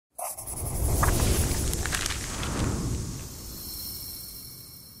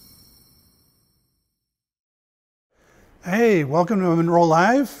Hey, welcome to Munro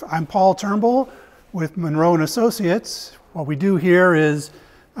Live. I'm Paul Turnbull with Munro Associates. What we do here is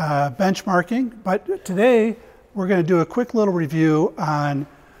benchmarking, but today we're going to do a quick little review on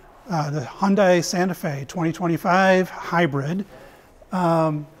the Hyundai Santa Fe 2025 hybrid.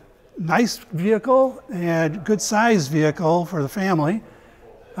 Nice vehicle and good size vehicle for the family.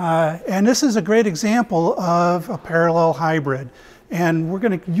 And this is a great example of a parallel hybrid. And we're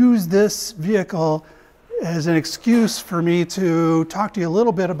going to use this vehicle as an excuse for me to talk to you a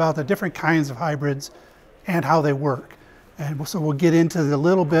little bit about the different kinds of hybrids and how they work. And so we'll get into a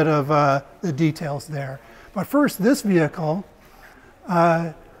little bit of the details there. But first, this vehicle,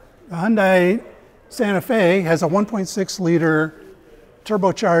 the Hyundai Santa Fe, has a 1.6 liter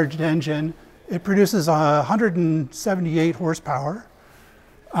turbocharged engine. It produces 178 horsepower.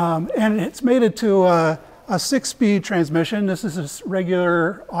 And it's mated to a 6-speed transmission. This is a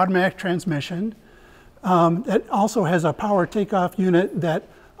regular automatic transmission. It also has a power takeoff unit that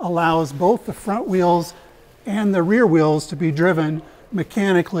allows both the front wheels and the rear wheels to be driven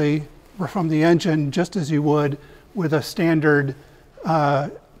mechanically from the engine, just as you would with a standard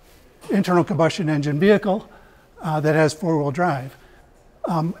internal combustion engine vehicle that has 4-wheel drive.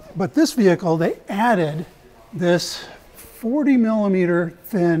 But this vehicle, they added this 40 millimeter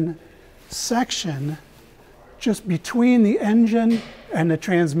thin section just between the engine and the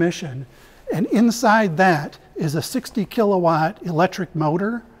transmission. And inside that is a 60 kilowatt electric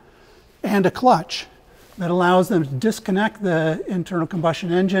motor and a clutch that allows them to disconnect the internal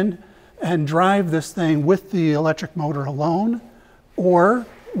combustion engine and drive this thing with the electric motor alone, or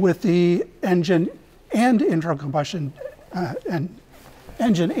with the engine and internal combustion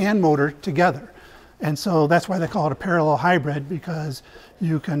engine and motor together. And so that's why they call it a parallel hybrid, because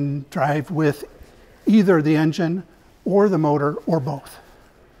you can drive with either the engine or the motor or both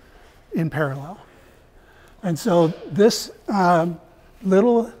in parallel. And so this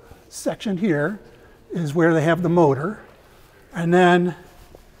little section here is where they have the motor. And then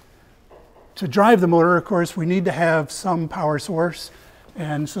to drive the motor, of course, we need to have some power source.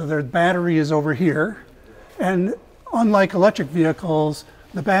 And so their battery is over here. And unlike electric vehicles,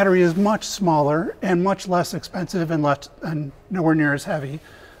 the battery is much smaller and much less expensive and nowhere near as heavy.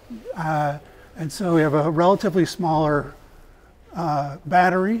 And so we have a relatively smaller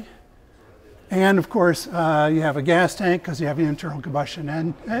battery. And of course, you have a gas tank because you have the internal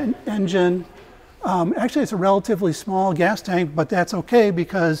combustion engine. Actually, it's a relatively small gas tank, but that's okay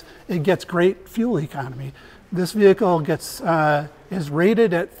because it gets great fuel economy. This vehicle is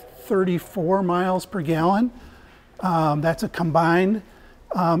rated at 34 miles per gallon. That's a combined.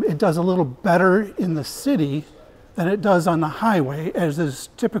 It does a little better in the city than it does on the highway, as is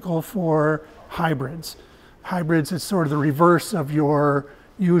typical for hybrids. Hybrids is sort of the reverse of your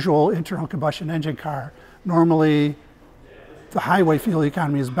usual internal combustion engine car. Normally, the highway fuel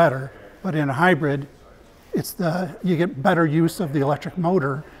economy is better, but in a hybrid, you get better use of the electric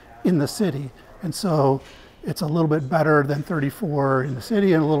motor in the city. And so it's a little bit better than 34 in the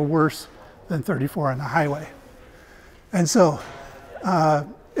city and a little worse than 34 on the highway. And so,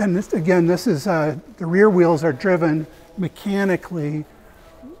 this is, the rear wheels are driven mechanically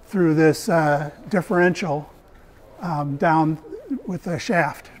through this differential down with a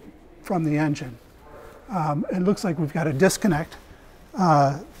shaft from the engine. It looks like we've got a disconnect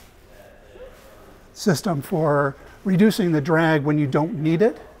system for reducing the drag when you don't need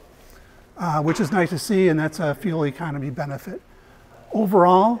it, which is nice to see, and that's a fuel economy benefit.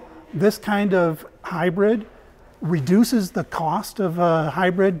 Overall, this kind of hybrid reduces the cost of a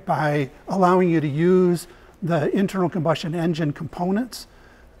hybrid by allowing you to use the internal combustion engine components.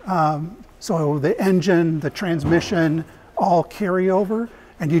 So the engine, the transmission, all carry over,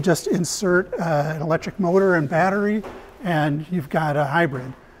 and you just insert an electric motor and battery, and you've got a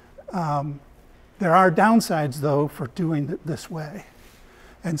hybrid. There are downsides, though, for doing it this way.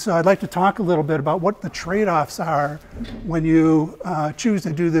 And so I'd like to talk a little bit about what the trade-offs are when you choose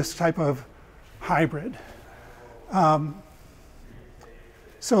to do this type of hybrid.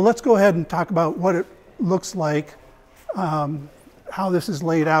 So let's go ahead and talk about what it looks like, how this is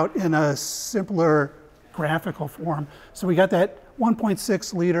laid out in a simpler graphical form. So we got that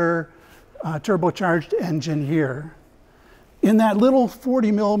 1.6 liter turbocharged engine here. In that little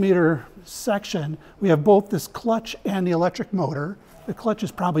 40 millimeter section, we have both this clutch and the electric motor. The clutch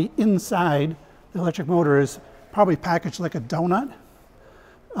is probably inside. The electric motor is probably packaged like a donut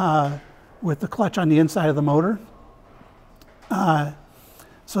with the clutch on the inside of the motor.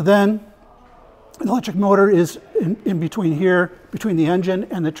 So then the electric motor is in between here, between the engine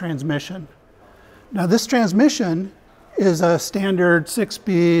and the transmission. Now this transmission is a standard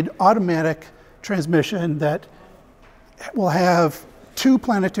 6-speed automatic transmission that will have 2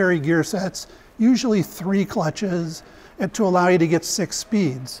 planetary gear sets, usually 3 clutches, and to allow you to get 6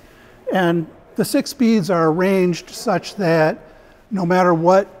 speeds. And the 6 speeds are arranged such that no matter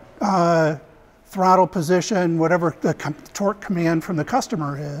what throttle position, whatever the torque command from the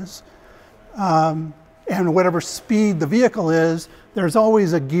customer is, and whatever speed the vehicle is, there's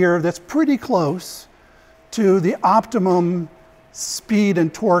always a gear that's pretty close to the optimum speed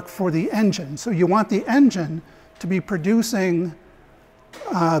and torque for the engine. So you want the engine to be producing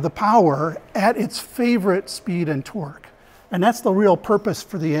the power at its favorite speed and torque. And that's the real purpose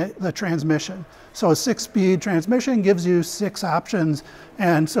for the transmission. So a 6-speed transmission gives you 6 options,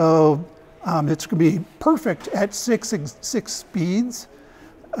 and so it's going to be perfect at 6 speeds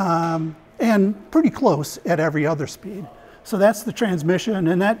and pretty close at every other speed. So that's the transmission,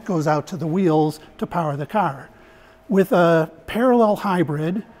 and that goes out to the wheels to power the car. With a parallel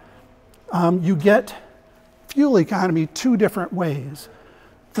hybrid, you get fuel economy 2 different ways.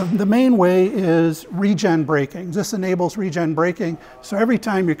 The main way is regen braking. This enables regen braking, so every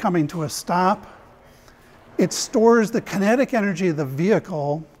time you're coming to a stop, it stores the kinetic energy of the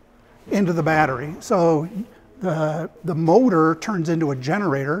vehicle into the battery. So the motor turns into a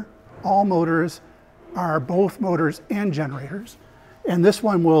generator. All motors are both motors and generators. And this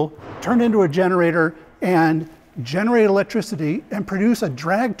one will turn into a generator and generate electricity and produce a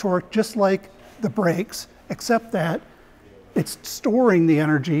drag torque just like the brakes, except that it's storing the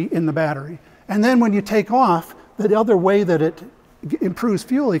energy in the battery. And then when you take off, the other way that it improves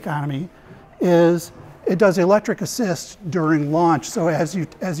fuel economy is it does electric assist during launch. So as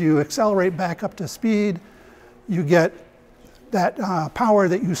you accelerate back up to speed, you get that power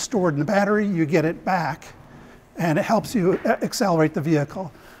that you stored in the battery, you get it back, and it helps you accelerate the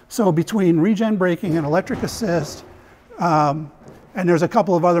vehicle. So between regen braking and electric assist, and there's a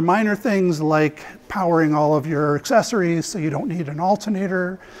couple of other minor things like powering all of your accessories so you don't need an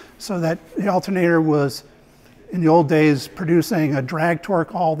alternator, so that the alternator was, in the old days, producing a drag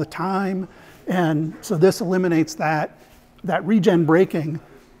torque all the time. And so this eliminates that. That regen braking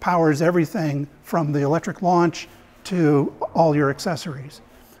powers everything from the electric launch to all your accessories.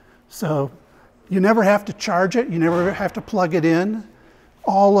 So you never have to charge it, you never have to plug it in.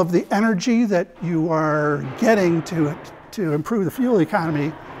 All of the energy that you are getting to improve the fuel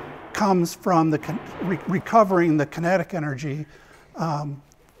economy comes from recovering the kinetic energy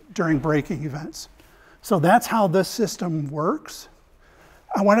during braking events. So that's how this system works.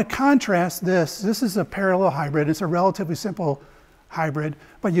 I want to contrast this. This is a parallel hybrid. It's a relatively simple hybrid,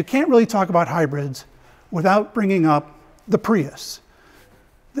 but you can't really talk about hybrids without bringing up the Prius.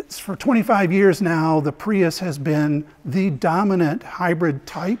 For 25 years now, the Prius has been the dominant hybrid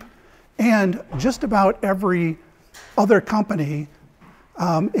type, and just about every other company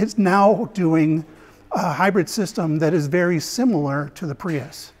is now doing a hybrid system that is very similar to the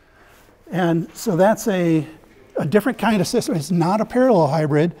Prius. And so that's a different kind of system. It's not a parallel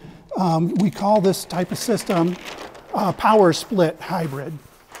hybrid. We call this type of system a power split hybrid.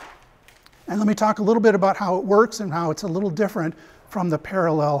 And let me talk a little bit about how it works and how it's a little different from the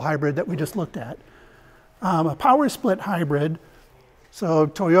parallel hybrid that we just looked at. A power split hybrid, so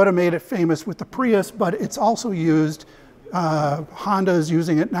Toyota made it famous with the Prius, but it's also used, Honda is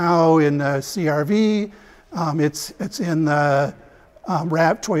using it now in the CR-V, it's in the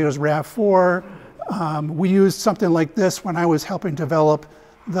Toyota's RAV4. We used something like this when I was helping develop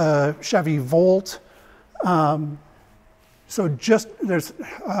the Chevy Volt. So there's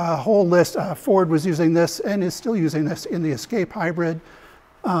a whole list. Ford was using this and is still using this in the Escape hybrid.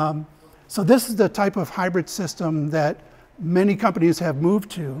 So this is the type of hybrid system that many companies have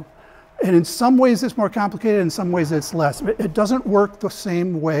moved to. And in some ways it's more complicated, in some ways it's less. It doesn't work the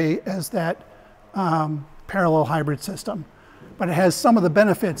same way as that parallel hybrid system, but it has some of the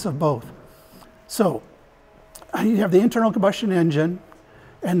benefits of both. So you have the internal combustion engine,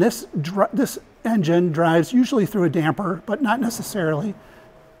 and this engine drives usually through a damper, but not necessarily.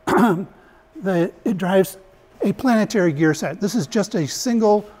 It drives a planetary gear set. This is just a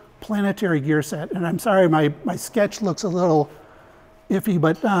single planetary gear set. And I'm sorry, my sketch looks a little iffy,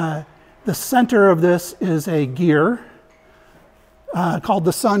 but the center of this is a gear called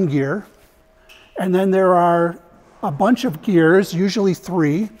the sun gear. And then there are a bunch of gears, usually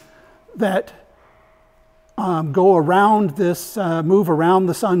 3, that go around this, move around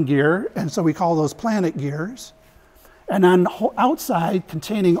the sun gear, and so we call those planet gears. And on the outside,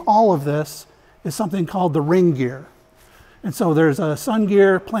 containing all of this, is something called the ring gear. And so there's a sun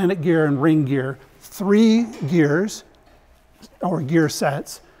gear, planet gear, and ring gear. 3 gears, or gear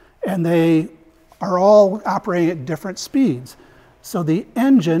sets, and they are all operating at different speeds. So the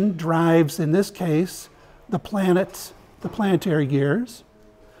engine drives, in this case, the planet's the planetary gears.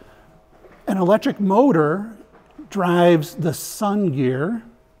 An electric motor drives the sun gear,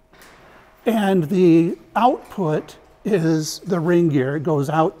 and the output is the ring gear. It goes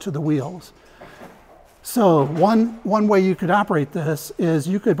out to the wheels. So one way you could operate this is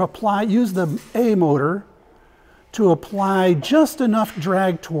you could use the A motor to apply just enough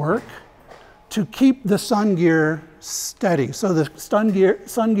drag torque to keep the sun gear steady. So the sun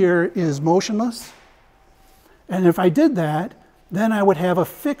gear is motionless. And if I did that, then I would have a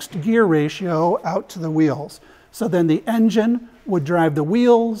fixed gear ratio out to the wheels. So then the engine would drive the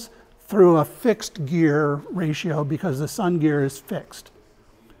wheels through a fixed gear ratio because the sun gear is fixed.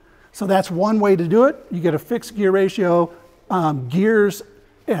 So that's one way to do it. You get a fixed gear ratio, gears,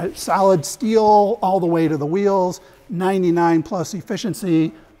 solid steel all the way to the wheels, 99 plus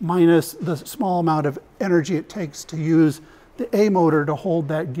efficiency minus the small amount of energy it takes to use the A motor to hold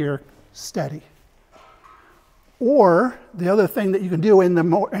that gear steady. Or the other thing that you can do in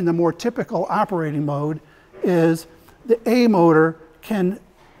the more typical operating mode is the A motor can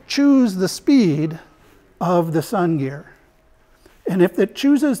choose the speed of the sun gear. And if it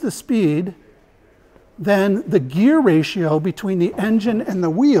chooses the speed, then the gear ratio between the engine and the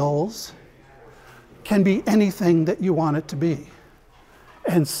wheels can be anything that you want it to be.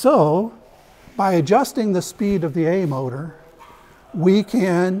 And so, by adjusting the speed of the A motor, we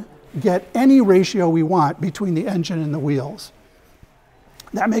can get any ratio we want between the engine and the wheels.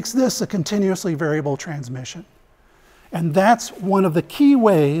 That makes this a continuously variable transmission. And that's one of the key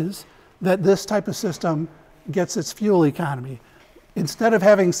ways that this type of system gets its fuel economy. Instead of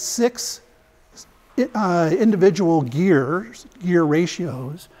having 6 individual gear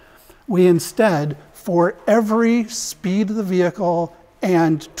ratios, we instead, for every speed of the vehicle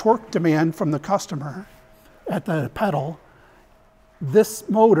and torque demand from the customer at the pedal, this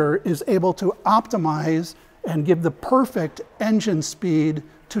motor is able to optimize and give the perfect engine speed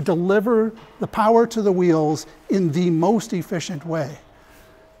to deliver the power to the wheels in the most efficient way.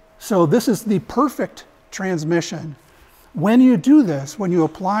 So this is the perfect transmission. When you do this, when you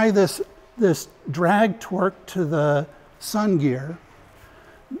apply this drag torque to the sun gear,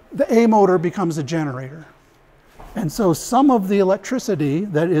 the A motor becomes a generator. And so some of the electricity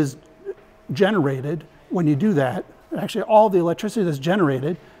that is generated when you do that, actually all the electricity that's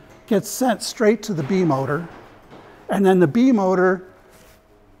generated, gets sent straight to the B motor. And then the B motor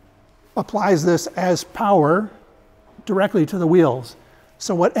applies this as power directly to the wheels.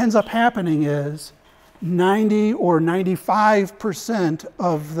 So what ends up happening is 90 or 95%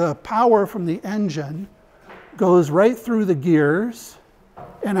 of the power from the engine goes right through the gears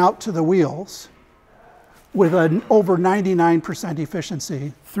and out to the wheels with an over 99%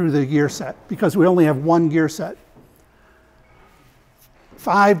 efficiency through the gear set, because we only have one gear set.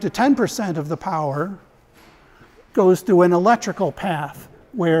 5 to 10% of the power goes through an electrical path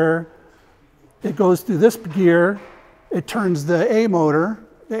where it goes through this gear, it turns the A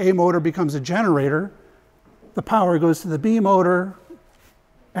motor becomes a generator, the power goes to the B motor,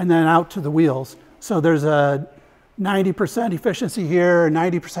 and then out to the wheels. So there's a 90% efficiency here,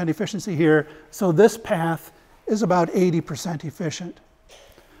 90% efficiency here. So this path is about 80% efficient.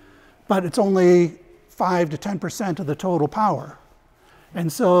 But it's only 5 to 10% of the total power.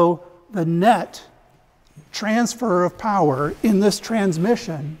 And so the net transfer of power in this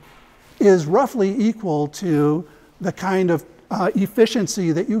transmission is roughly equal to the kind of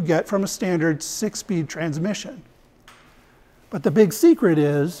efficiency that you get from a standard 6-speed transmission. But the big secret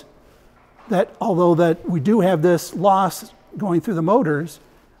is that although that we do have this loss going through the motors,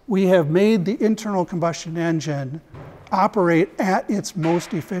 we have made the internal combustion engine operate at its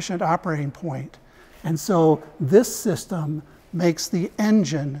most efficient operating point. And so this system makes the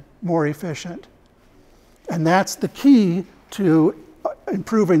engine more efficient. And that's the key to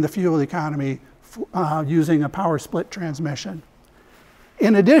improving the fuel economy using a power split transmission.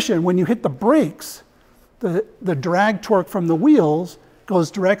 In addition, when you hit the brakes, the drag torque from the wheels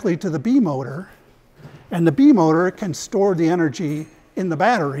goes directly to the B motor, and the B motor can store the energy in the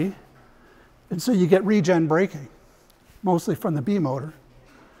battery, and so you get regen braking, mostly from the B motor.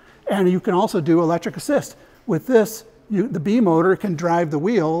 And you can also do electric assist. With this, the B motor can drive the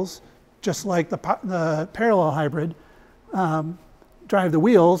wheels, just like the parallel hybrid drive the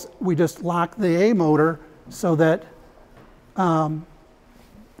wheels. We just lock the A motor so that so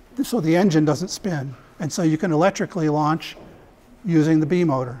the engine doesn't spin. And so you can electrically launch using the B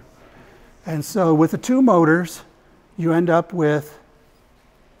motor. And so with the two motors, you end up with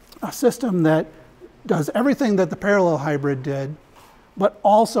a system that does everything that the parallel hybrid did, but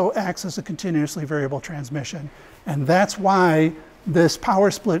also acts as a continuously variable transmission. And that's why this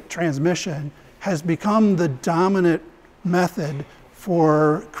power split transmission has become the dominant method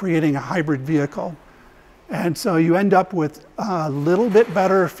for creating a hybrid vehicle. And so you end up with a little bit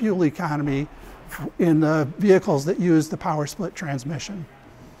better fuel economy in the vehicles that use the power split transmission,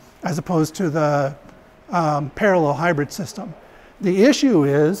 as opposed to the parallel hybrid system. The issue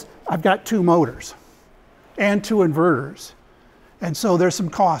is I've got 2 motors and 2 inverters. And so there's some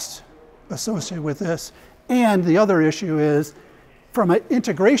costs associated with this. And the other issue is, from an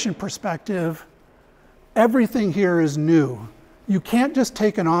integration perspective, everything here is new. You can't just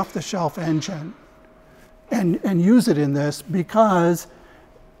take an off-the-shelf engine and use it in this, because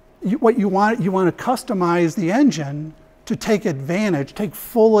what you want to customize the engine to take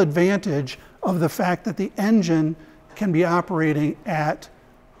full advantage of the fact that the engine can be operating at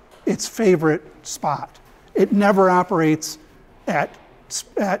its favorite spot. It never operates at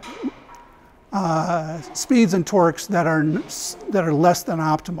speeds and torques that are less than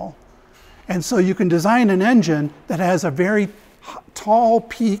optimal. And so you can design an engine that has a very tall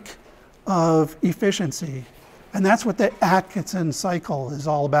peak of efficiency. And that's what the Atkinson cycle is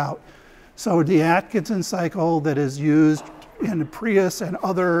all about. So the Atkinson cycle that is used in Prius and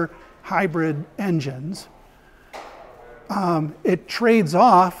other hybrid engines, it trades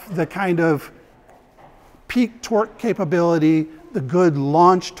off the kind of peak torque capability, the good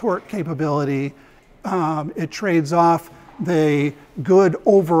launch torque capability. It trades off the good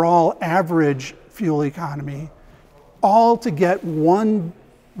overall average fuel economy, all to get one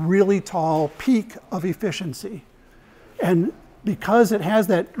really tall peak of efficiency. And because it has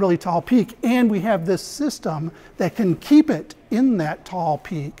that really tall peak, and we have this system that can keep it in that tall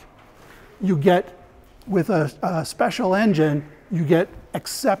peak, you get, with a special engine, you get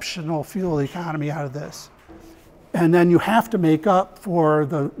exceptional fuel economy out of this. And then you have to make up for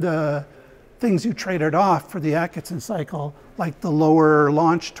the things you traded off for the Atkinson cycle, like the lower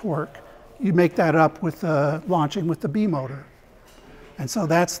launch torque. You make that up with launching with the B motor. And so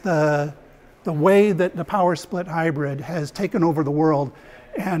that's the way that the power split hybrid has taken over the world.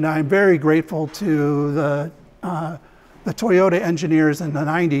 And I'm very grateful to the Toyota engineers in the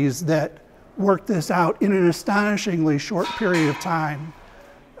 90s that worked this out in an astonishingly short period of time.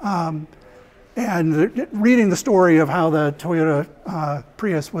 And reading the story of how the Toyota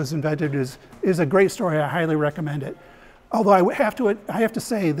Prius was invented is a great story. I highly recommend it. Although I have to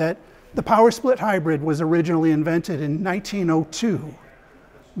say that the power split hybrid was originally invented in 1902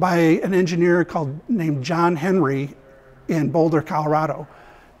 by an engineer named John Henry in Boulder, Colorado.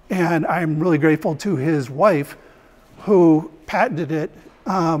 And I'm really grateful to his wife, who patented it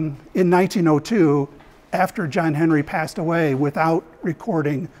in 1902 after John Henry passed away without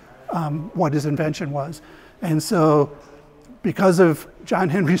recording what his invention was. And so because of John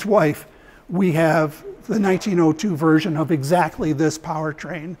Henry's wife, we have the 1902 version of exactly this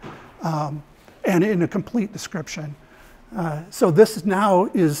powertrain, and in a complete description. So this now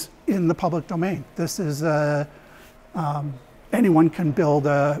is in the public domain. This is, anyone can build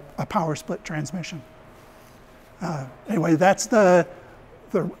a power split transmission. Anyway, that's the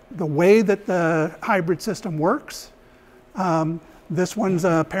way that the hybrid system works. This one's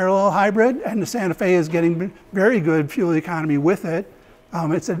a parallel hybrid, and the Santa Fe is getting very good fuel economy with it.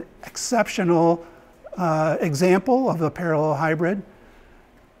 It's an exceptional example of a parallel hybrid,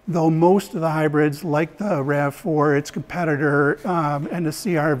 though most of the hybrids, like the RAV4, its competitor, and the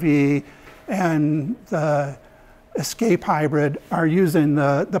CRV, and the Escape hybrid are using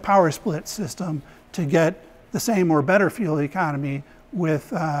the power split system to get the same or better fuel economy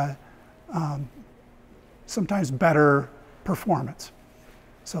with sometimes better performance.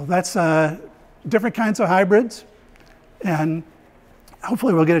 So that's different kinds of hybrids, and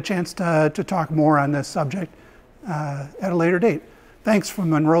hopefully we'll get a chance to talk more on this subject at a later date. Thanks from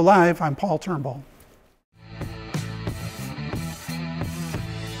Munro Live. I'm Paul Turnbull.